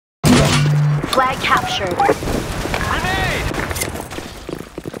Flag captured. Grenade!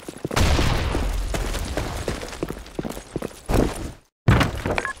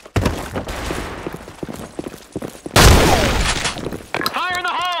 Fire in the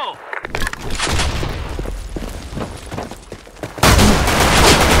hole!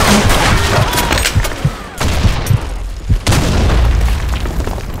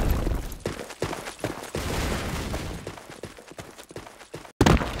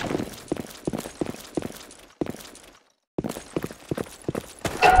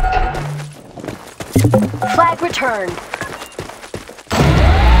 Flag returned.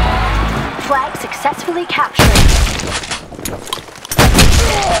 Flag successfully captured.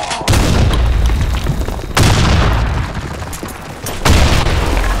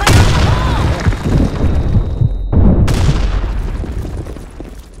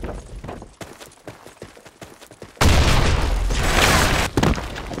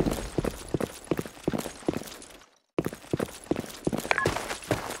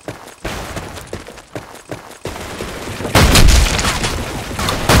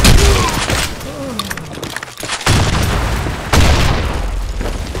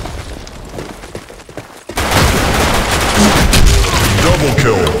 Double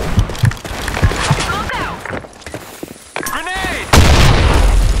kill. Grenade!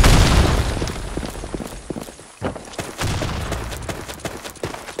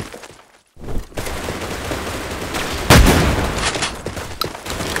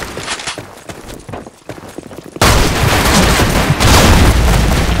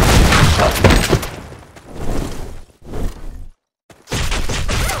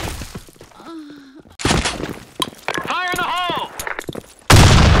 Fire in the hole!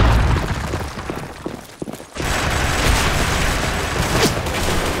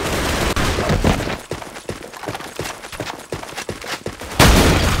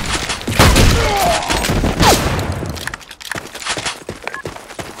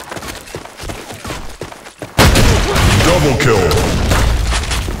 Double kill.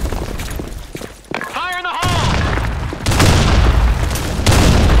 Fire in the hole!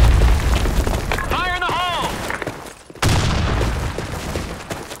 Fire in the hole!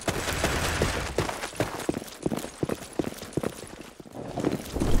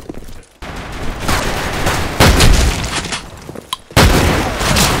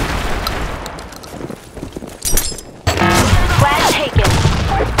 Flag taken.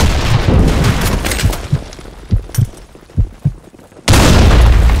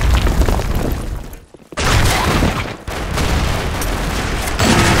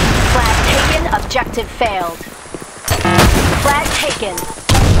 Flag taken. Objective failed. Flag taken.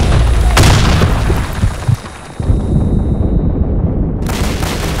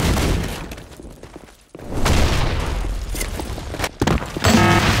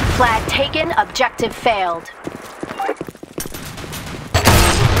 Flag taken. Objective failed.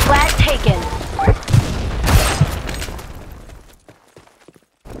 Flag taken.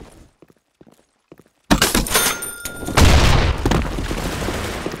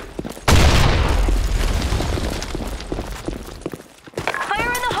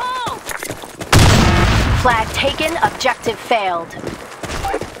 Fire in the hole! Flag taken. Objective failed.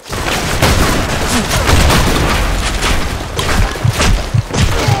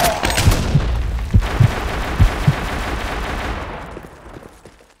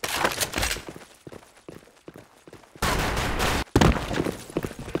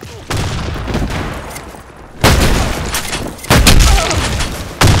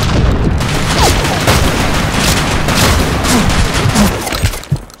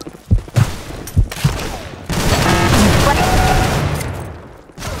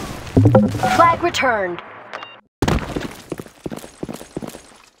 Flag returned.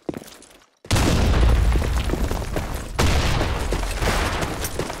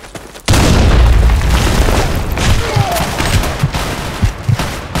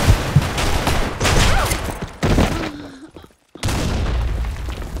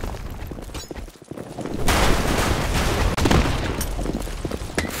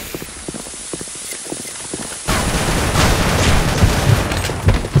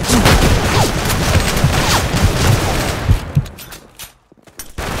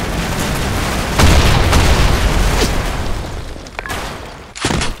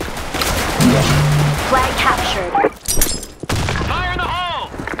 Flag captured. Fire in the hole!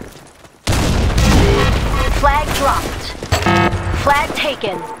 Flag dropped. Flag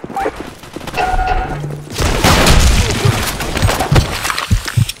taken.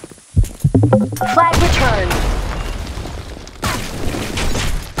 Flag returned.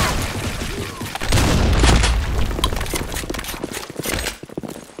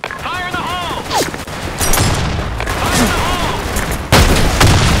 Fire in the hole!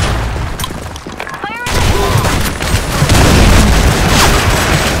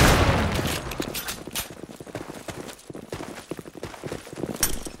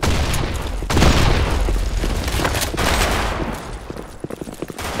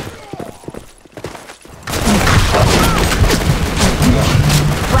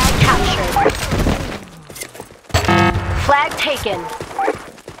 taken.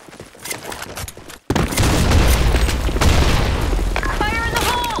 Fire in the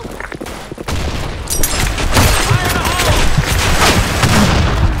hole! Fire in the hole!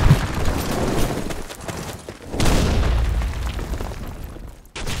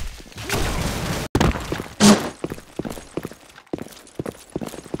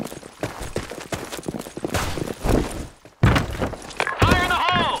 Fire in the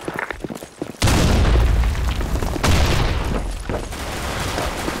hole!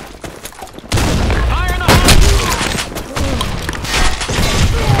 Fire in the hole!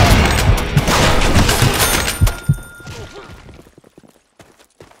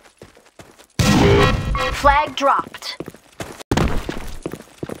 Flag dropped.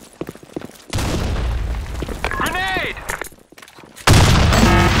 Grenade!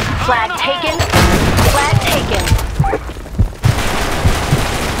 Flag taken. Flag taken.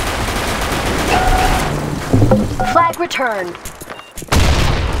 Flag returned.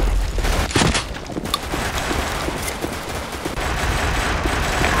 Grenade!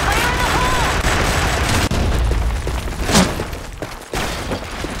 Fire in the hole!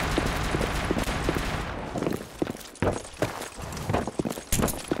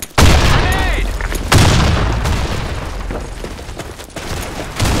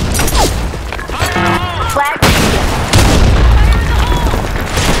 Flag taken.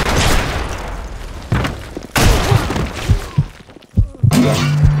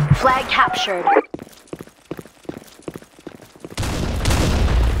 Flag captured.